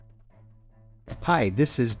Hi,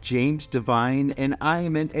 this is James Devine, and I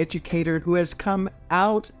am an educator who has come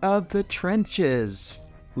out of the trenches.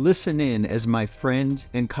 Listen in as my friend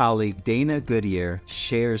and colleague Dana Goodyear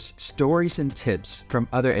shares stories and tips from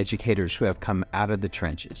other educators who have come out of the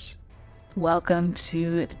trenches. Welcome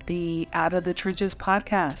to the Out of the Trenches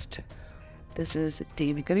podcast. This is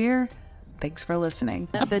Dana Goodyear. Thanks for listening.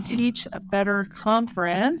 The Teach Better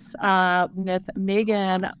Conference with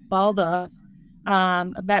Megan Balduf.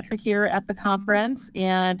 Met her here at the conference,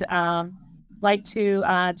 and like to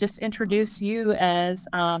just introduce you as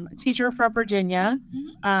a teacher from Virginia.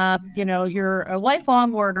 You're a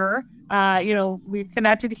lifelong learner. We've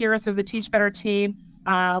connected here through the Teach Better team.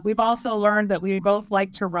 We've also learned that we both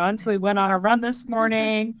like to run, so we went on a run this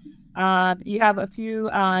morning. You have a few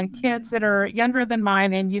kids that are younger than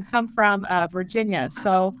mine, and you come from Virginia.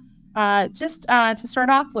 So just to start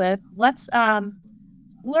off with, let's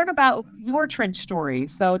learn about your trench story.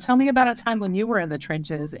 So tell me about a time when you were in the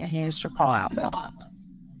trenches and you used to call out.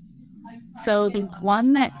 So the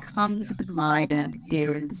one that comes to mind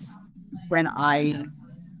is when I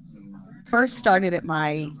first started at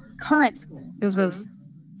my current school. This was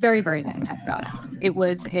very, very long ago. It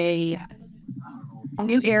was a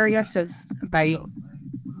new area because my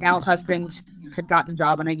now husband had gotten a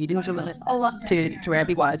job and I needed to live to where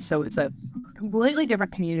he was. So it's a completely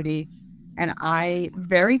different community. And I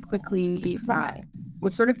very quickly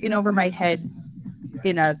was sort of in over my head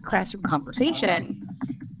in a classroom conversation.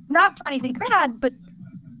 Not anything bad, but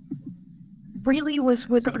really was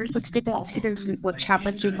with students, which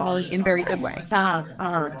happens to be in a very good way.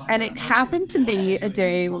 And it happened to be a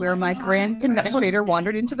day where my grand administrator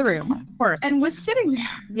wandered into the room and was sitting there.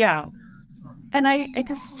 Yeah. And I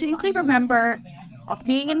distinctly remember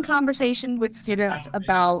being in conversation with students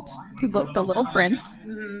about the Little Prince,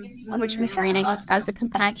 which was reading as a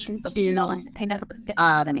companion to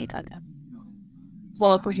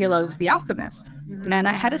Coelho's The Alchemist. And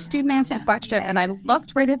I had a student ask a question, and I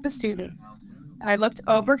looked right at the student. I looked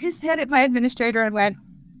over his head at my administrator and went,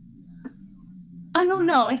 I don't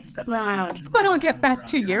know. But I'll get back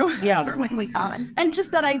to you. Yeah. And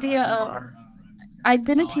just that idea of, I'd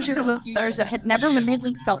been a teacher with others that had never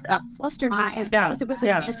really felt flustered because it was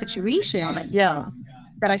a situation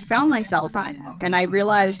that I found myself in. And I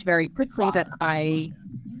realized very quickly that I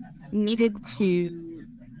needed to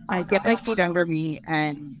get my feet under me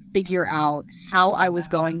and figure out how I was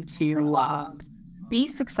going to be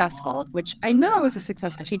successful, which I know I was a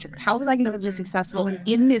successful teacher, but how was I going to be successful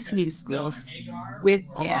in this new skills with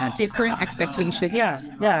different expectations?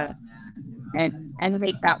 Yeah. And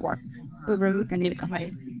make that work. Was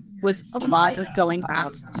a lot of going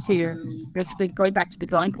back to the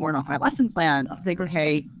drawing board on my lesson plan, thinking,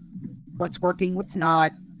 hey, what's working, what's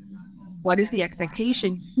not, what is the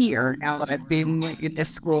expectation here now that I've been in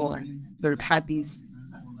this school and sort of had these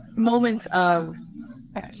moments of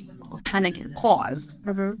panic and pause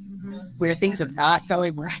where things are not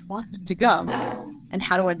going where I want them to go, and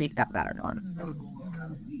how do I make that better?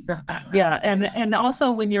 Yeah, and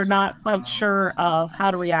also when you're not quite sure of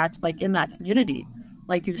how to react, like in that community,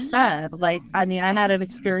 like you said, I had an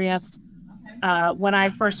experience when I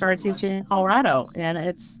first started teaching in Colorado, and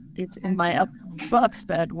it's in my books,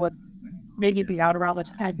 but would maybe be out around the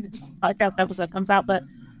time this podcast episode comes out. But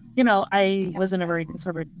I wasn't a very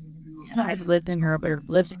conservative. I lived in Europe, or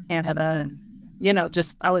lived in Canada, and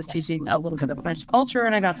I was teaching a little bit of French culture,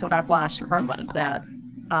 and I got some backlash from that.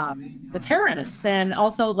 The parents, and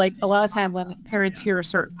also a lot of time when parents hear a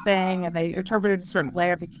certain thing and they interpret it a certain way,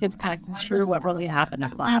 or the kids kind of construe what really happened in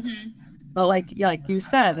class. But like you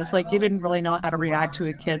said, it's like you didn't really know how to react to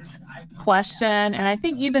a kid's question. And I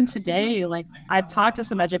think even today, I've talked to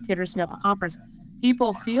some educators at the conference,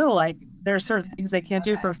 people feel like there are certain things they can't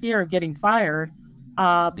do for fear of getting fired.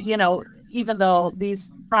 Even though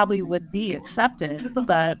these probably would be accepted,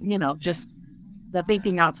 but just the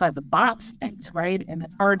thinking outside the box things, right? And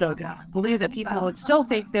it's hard to believe that people would still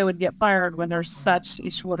think they would get fired when there's such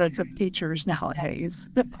a shortage of teachers nowadays.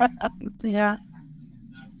 Yeah.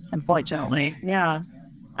 Unfortunately. Yeah.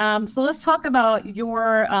 So let's talk about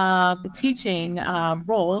your teaching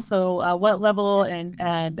role. So what level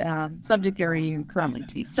and subject area you currently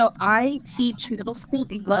teach? So I teach middle school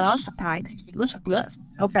English. I teach English plus.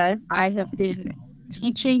 Okay. I have been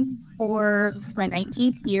teaching for my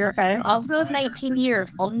 19th year. Okay. Of those 19 years,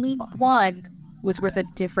 only one was with a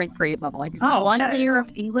different grade level. I did 1 year of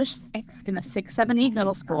English 6 in a 6, 7, 8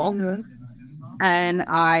 middle school. Mm-hmm. And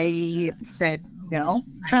I said no.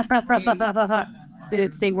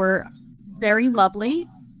 They were very lovely,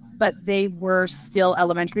 but they were still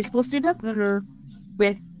elementary school students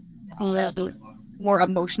with more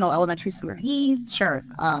emotional elementary school needs. Sure.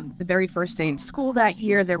 The very first day in school that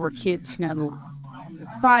year, there were kids who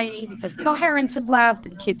crying because their parents had left,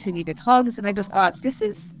 and kids who needed hugs. And I just thought, this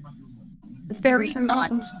is very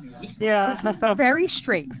not. Yeah, that's so Very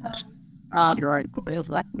strange. And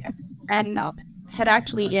had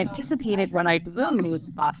actually anticipated when I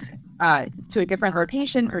moved to a different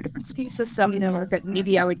location or different school system, that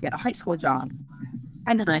maybe I would get a high school job.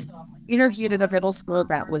 And then I interviewed at a middle school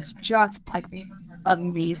that was just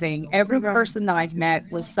amazing. Every person that I've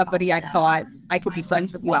met was somebody I thought I could be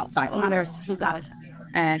friends with outside of others.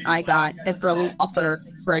 And I got an early offer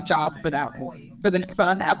for a job for the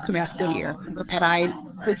upcoming school year. And I,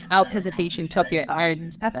 without hesitation, took it.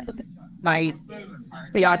 And my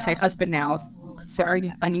fiance husband now,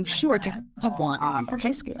 sorry, are you sure to have one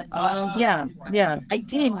high school? yeah. I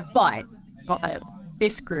did, but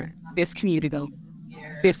this group, this community,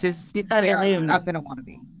 this is where I'm going to want to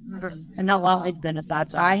be. And how long have you been at that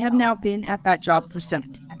job? I have now been at that job for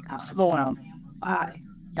 17 years. Wow.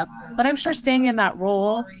 Yep. But I'm sure staying in that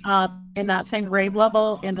role, in that same grade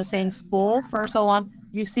level, in the same school for so long,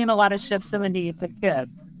 you've seen a lot of shifts in the needs of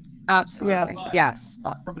kids. Absolutely. Yeah. Yes.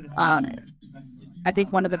 I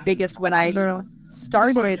think one of the biggest, when I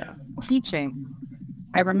started teaching,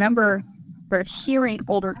 I remember hearing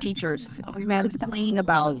older teachers explain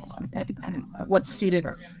about what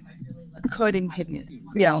students could and couldn't.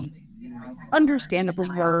 Understandably,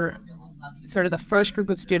 were sort of the first group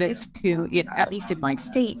of students who, at least in my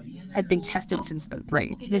state, had been tested since the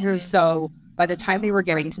grade. So by the time they were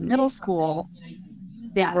getting to middle school,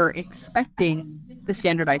 they were expecting the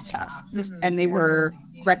standardized tests, and they were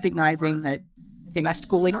recognizing that they must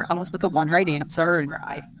schooling almost with the one right answer, and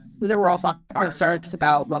there were also concerns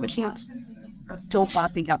about don't want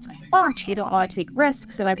to think outside the box, you don't want to take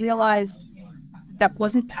risks, and I realized that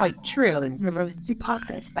wasn't quite true.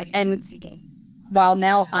 And while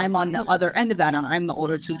now I'm on the other end of that, and I'm the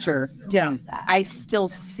older teacher, I still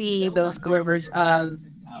see those glimmers of,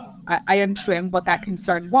 I understand what that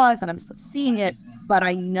concern was, and I'm still seeing it, but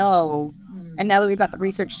I know, and now that we've got the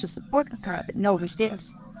research to support that, no, we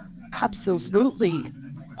stands absolutely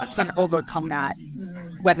going to overcome that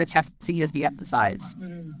when the testing is de-emphasized.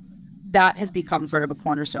 That has become sort of a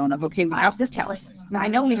cornerstone of, okay, we have this test. Now, I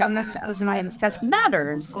know we have this test, and this test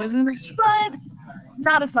matters, but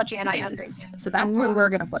not as much anti-unders. So that's what we're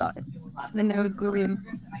going to put on it.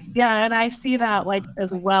 Yeah, and I see that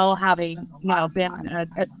as well, having been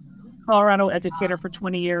a Colorado educator for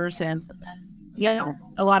 20 years, and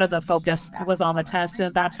a lot of the focus was on the test. And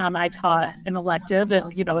at that time, I taught an elective,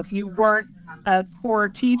 and if you weren't a core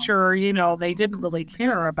teacher, they didn't really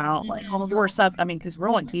care about your stuff. I mean, because we're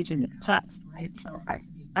only teaching the test, right? So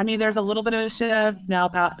there's a little bit of a shift now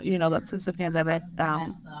about that since the pandemic,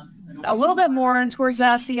 a little bit more towards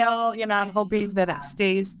SEL. I'm hoping that it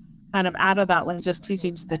stays kind of out of that, just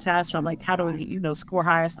teaching the test from how do we score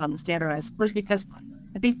highest on the standardized scores, because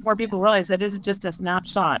I think more people realize that it is just a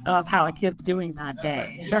snapshot of how a kid's doing that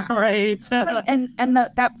day, right? And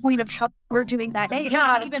that point of how we're doing that day,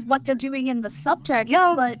 not even what they're doing in the subject,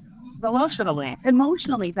 but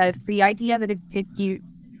emotionally, that the idea that if you,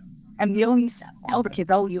 and we always tell the kids,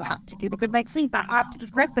 you have to do a good night's sleep, I have to do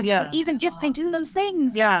breakfast. Yeah. But even if they do those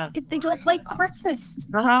things, if they don't like breakfast,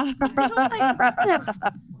 Uh-huh. if they don't like breakfast,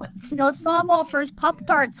 some offers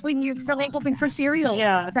Pop-Tarts when you're hoping for cereal.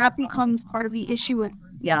 Yeah. That becomes part of the issue.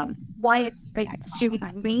 Why a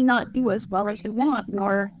student may not do as well as they want,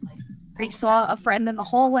 or they saw a friend in the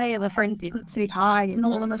hallway and the friend didn't say hi, and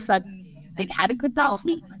all of a sudden they'd had a good night's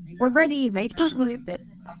sleep, we're ready, they just moved it.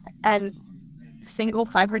 And single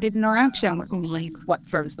five-hearted interaction with what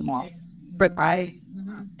throws them off. But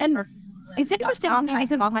and it's interesting,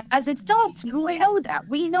 as adults, we know that.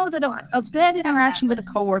 We know that a bad interaction with a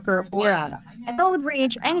coworker or a road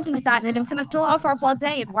rage, anything like that, and it's going to throw off our blood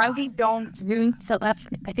day, and why we don't. So that,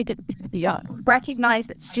 I think recognize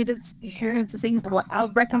that students experience the things, I'll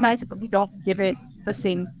recognize it, but we don't give it the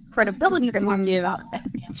same credibility that we give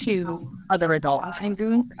to other adults.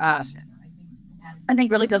 I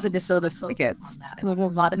think really does a disservice to the kids. A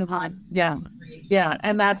lot of the time. Yeah,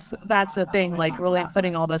 and that's the thing, really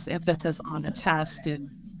putting all this emphasis on a test, and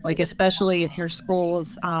especially if your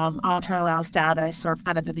school's allow status or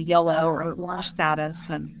kind of in the yellow or orange status,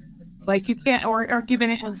 and you can't or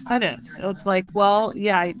giving it incentives. So it's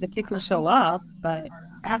the kid can show up, but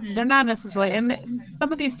they're not necessarily. And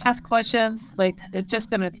some of these test questions, it's just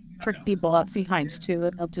going to trick people up behinds too,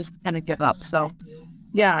 and they'll just kind of give up. So.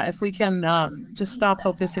 Yeah, if we can just stop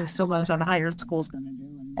focusing so much on higher schools going to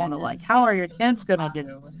do, and how are your kids going to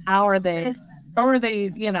do? How are they,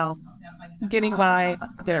 getting by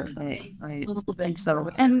their thing, right? And so,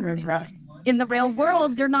 in the real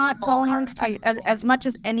world, they're not going on as much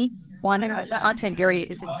as any one content area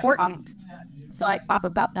is important. So I talk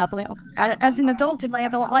about that. As an adult in my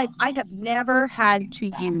adult life, I have never had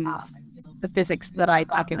to use the physics that I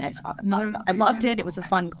took in high school. I loved it. It was a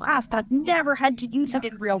fun class, but I've never had to use it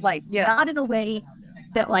in real life. Not in a way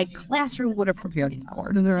that like classroom would have prepared me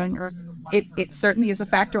for. It certainly is a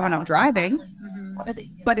factor when I'm driving,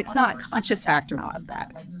 but it's not a conscious factor of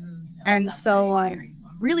that. And so I'm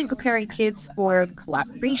really preparing kids for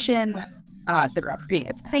collaboration, the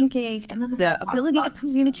creative thinking, and the ability to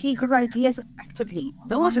communicate good ideas effectively.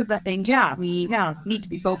 Those are the things we need to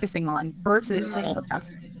be focusing on versus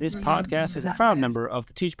This podcast is a proud member of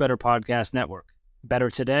the Teach Better Podcast Network. Better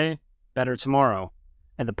today, better tomorrow,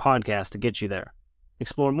 and the podcast to get you there.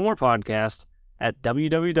 Explore more podcasts at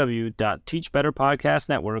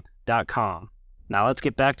www.teachbetterpodcastnetwork.com. Now let's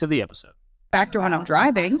get back to the episode. Factor when I'm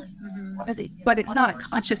driving, but it's not a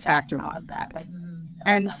conscious factor of that.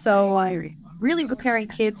 And so I'm really preparing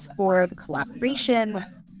kids for the collaboration,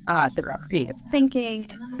 the creative thinking,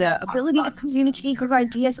 the ability to communicate good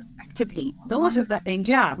ideas effectively. Those are the things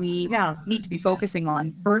we need to be focusing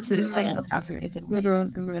on versus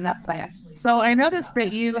So I noticed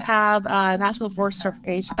that you have National Board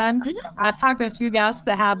Certification. I've talked to a few guests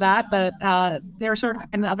that have that, but they're sort of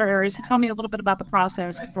in other areas. Tell me a little bit about the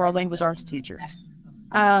process for language arts teachers.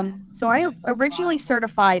 So I originally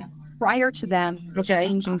certified prior to them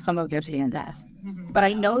changing some of their standards, but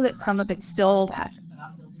I know that some of it still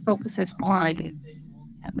focuses on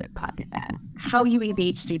how you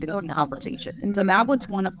engage students in conversation. And so that was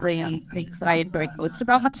one of the things that I enjoyed most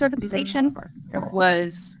about certification. It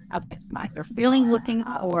was either feeling looking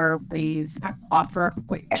for ways to offer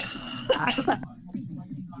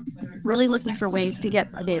really looking for ways to get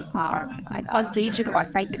a bit on stage and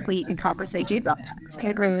authentically in conversation about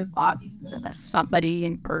somebody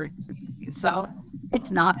in person. So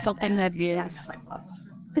it's not something that is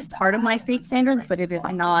it's part of my state standards, but it is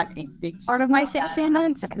not a big part of my state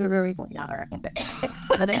standards.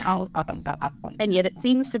 And yet it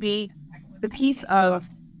seems to be the piece of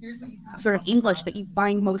sort of English that you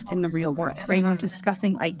find most in the real world, right? You're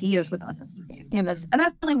discussing ideas with others. And that's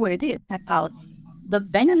really what it is. About the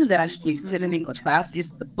venue that I use in an English class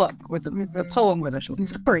is the book or the poem or the short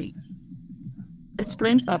story. It's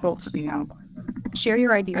strange that folks, share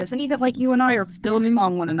your ideas, and even like you and I are building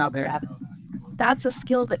on one another. That's a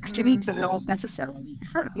skill that students don't necessarily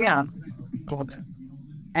have. Yeah.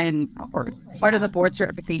 And part of the board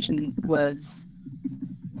certification was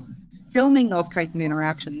filming those kinds of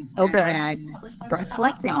interactions. And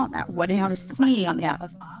reflecting on that, what I was seeing on that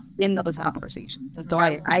in those conversations. And so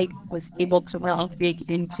I was able to really dig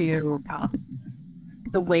into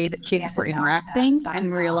the way that kids were interacting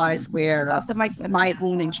and realize where my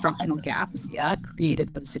own instructional gaps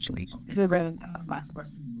created those situations.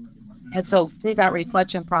 And so through that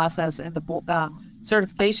reflection process and the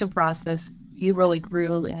certification process, you really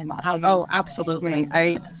grew in how you... Oh, absolutely.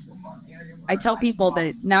 I tell people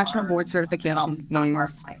that national board certification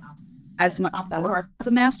is as much as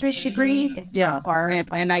a master's degree.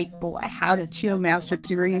 And I had 2 master's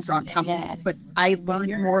degrees on top of it, but I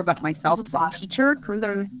learned more about myself as a teacher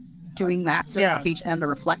through doing that certification and the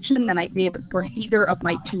reflection than I did for either of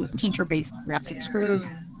my 2 teacher-based master's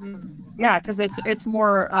degrees. Yeah, because it's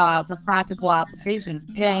more the practical application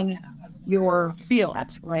in your field,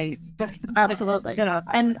 right? Absolutely.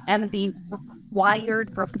 And the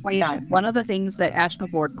required one of the things that National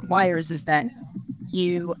Board requires is that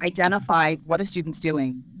you identify what a student's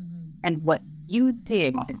doing and what you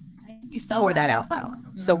did. You sort that out.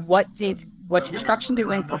 So what instruction did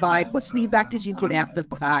you provide? What feedback did you get after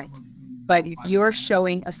the fact? But if you're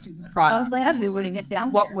showing a student product,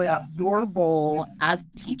 what was your role as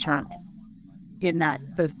a teacher in that,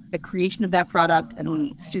 the creation of that product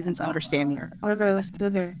and students' understanding it.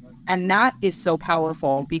 And that is so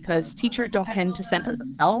powerful because teachers don't tend to center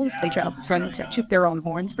themselves. They try to toot their own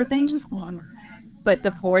horns for things. But the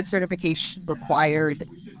board certification required,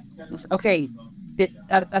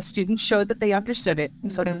 a student showed that they understood it.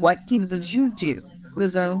 So what did you do?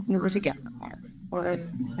 Together.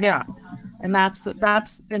 Yeah. And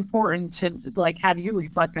that's important to have you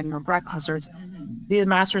reflect on your practices. These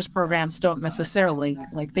master's programs don't necessarily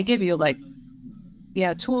they give you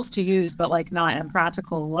tools to use, but not in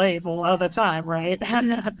practical way a lot of the time, right?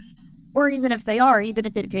 Or even if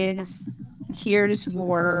it is here's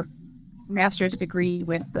your master's degree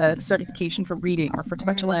with the certification for reading or for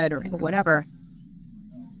special ed or whatever,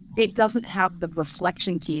 it doesn't have the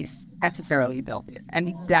reflection piece necessarily built in.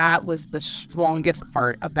 And that was the strongest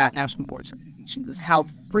part of that national board certification, was how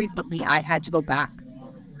frequently I had to go back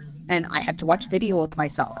and I had to watch video of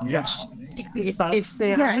myself. Yes. You're not used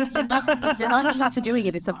to doing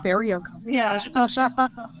it. It's a very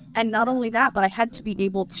and not only that, but I had to be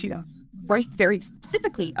able to write very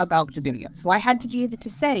specifically about the video. So I had to be able to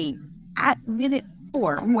say at minute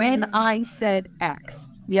 4 when I said X.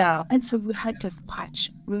 Yeah. And so we had to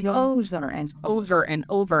watch over and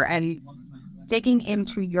over, and digging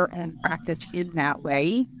into your own practice in that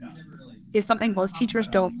way is something most teachers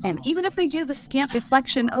don't. And even if they do the scant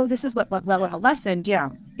reflection, oh, this is what went well in a lesson,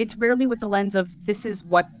 it's rarely with the lens of this is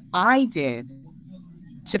what I did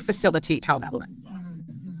to facilitate how that went.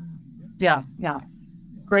 Yeah.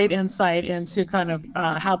 Great insight into kind of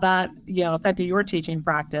how that, affected your teaching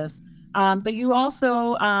practice. But you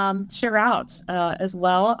also share out as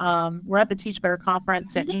well. We're at the Teach Better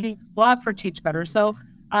conference and you blog for Teach Better. So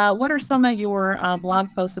what are some of your blog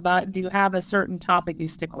posts about? Do you have a certain topic you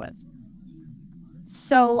stick with?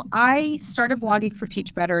 So I started blogging for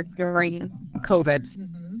Teach Better during COVID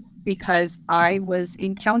because I was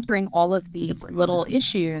encountering all of these little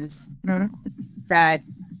issues that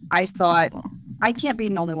I thought, I can't be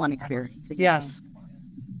the only one experiencing. Yes.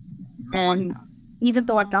 And even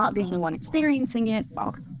though I'm not the only one experiencing it,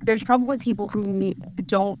 there's probably people who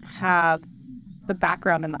don't have the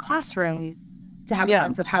background in the classroom to have a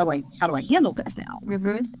sense of how do I handle this now.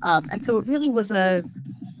 And so it really was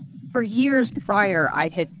for years prior, I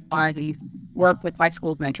had already worked with my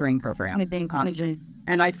school's mentoring program.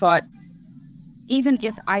 And I thought, even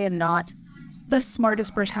if I am not the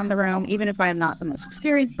smartest person in the room, even if I am not the most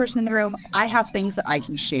experienced person in the room, I have things that I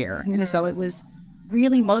can share. And so it was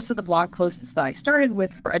really most of the blog posts that I started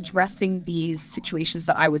with were addressing these situations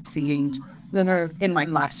that I was seeing in my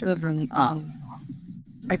classroom.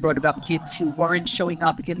 I wrote about the kids who weren't showing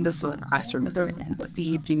up in the classroom and what do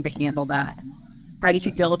you do to handle that. Try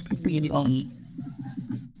to build community,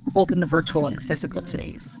 both in the virtual and physical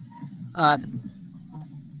space.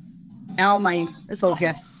 Now my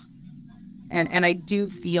focus, and I do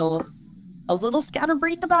feel a little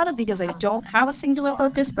scatterbrained about it because I don't have a singular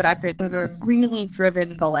focus, but I've been really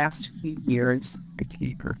driven the last few years.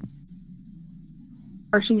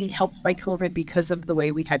 Partially helped by COVID because of the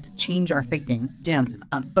way we had to change our thinking.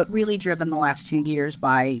 But really driven the last few years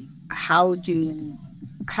by how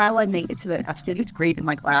I make it so that a student's grade in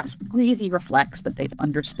my class really reflects that they've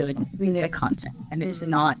understood the content and it's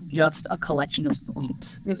not just a collection of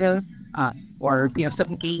points. Or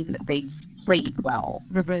some game that they've played well.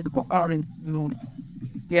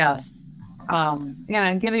 Yes.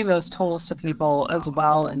 And giving those tools to people as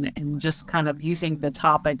well and just kind of using the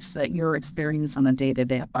topics that you're experiencing on a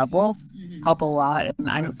day-to-day level help a lot.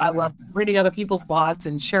 And I love reading other people's blogs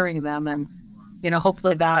and sharing them. And,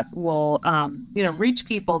 hopefully that will, reach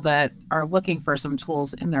people that are looking for some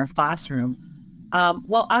tools in their classroom.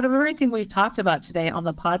 Well, out of everything we've talked about today on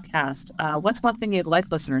the podcast, what's one thing you'd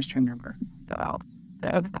like listeners to remember? I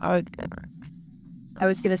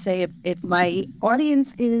was going to say, if my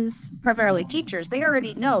audience is primarily teachers, they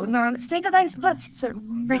already know. Standardized lists are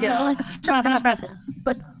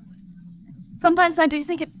but sometimes I do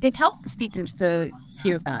think it helps teachers to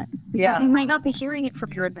hear that. Yeah. You might not be hearing it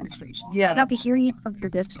from your administration. You might not be hearing it from your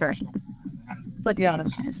district. But the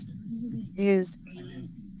honest is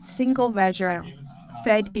single measure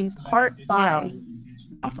fed in part by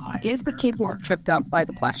is the keyboard tripped up by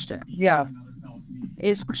the question.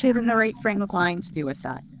 Is given the right frame of mind to do with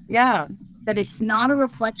that. That it's not a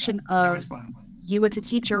reflection of you as a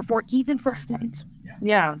teacher or even for students.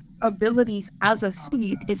 Abilities as a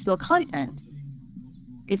student is still content.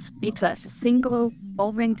 It's a single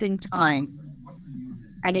moment in time.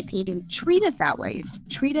 And if you can treat it that way,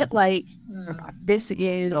 treat it like this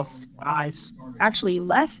is actually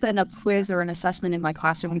less than a quiz or an assessment in my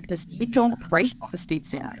classroom because we don't write the state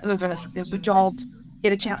standards. We don't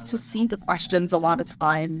get a chance to see the questions a lot of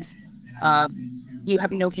times. You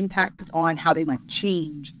have no impact on how they might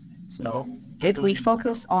change. So if we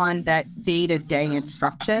focus on that day-to-day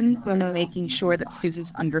instruction, we're making sure that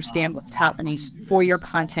students understand what's happening for your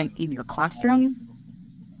content in your classroom,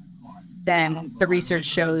 then the research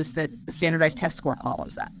shows that the standardized test score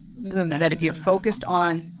follows that. And that if you're focused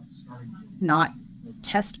on not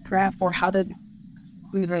test prep or how to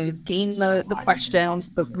gain the questions,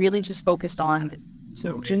 but really just focused on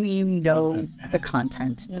do you know the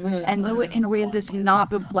content and know it in a way that's not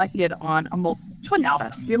reflected on a multiple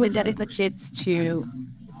analysis. Really getting the kids to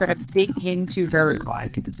sort of dig into their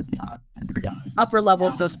upper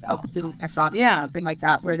levels of things like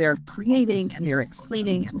that, where they're creating and they're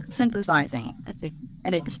explaining and they're synthesizing.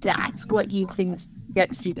 And if that's what you can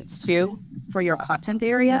get students to for your content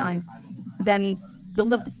area, then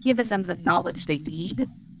you'll give them the knowledge they need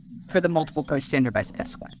for the multiple post standardized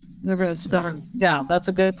test score. Yeah, that's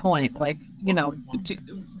a good point. Like, to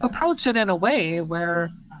approach it in a way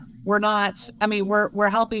where we're not, we're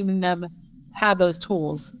helping them have those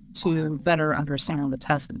tools to better understand the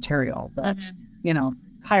test material, but,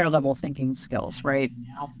 higher level thinking skills, right?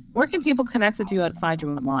 Where can people connect with you and find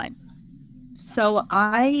you online? So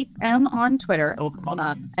I am on Twitter,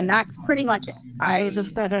 and that's pretty much it.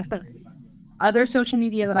 Other social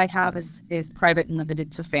media that I have is private and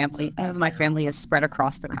limited to family, and my family is spread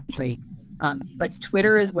across the country. But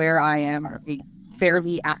Twitter is where I am a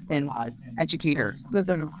fairly active educator.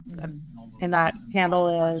 And that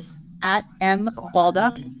handle is At M.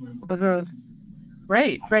 Balduf.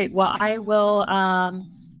 Great. Well, I will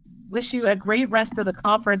wish you a great rest of the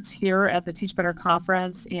conference here at the Teach Better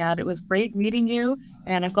Conference. And it was great meeting you.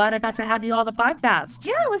 And I'm glad I got to have you on the podcast.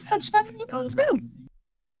 Yeah, it was such fun too.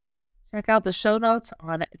 Check out the show notes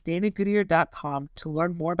on danagoodyear.com to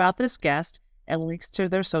learn more about this guest and links to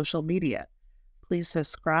their social media. Please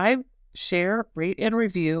subscribe, share, rate, and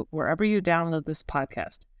review wherever you download this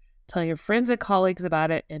podcast. Tell your friends and colleagues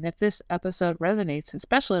about it. And if this episode resonates,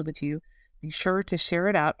 especially with you, be sure to share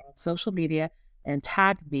it out on social media and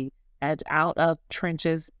tag me at Out of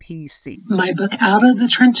Trenches PC. My book, Out of the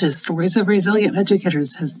Trenches, Stories of Resilient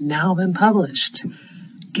Educators, has now been published.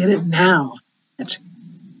 Get it now at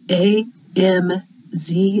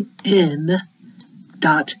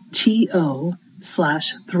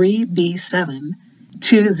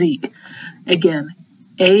amzn.to/3B7-2Z. Again,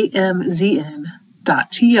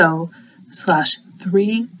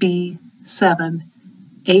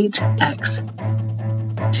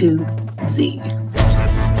 amzn.to/3B7-8X2Z.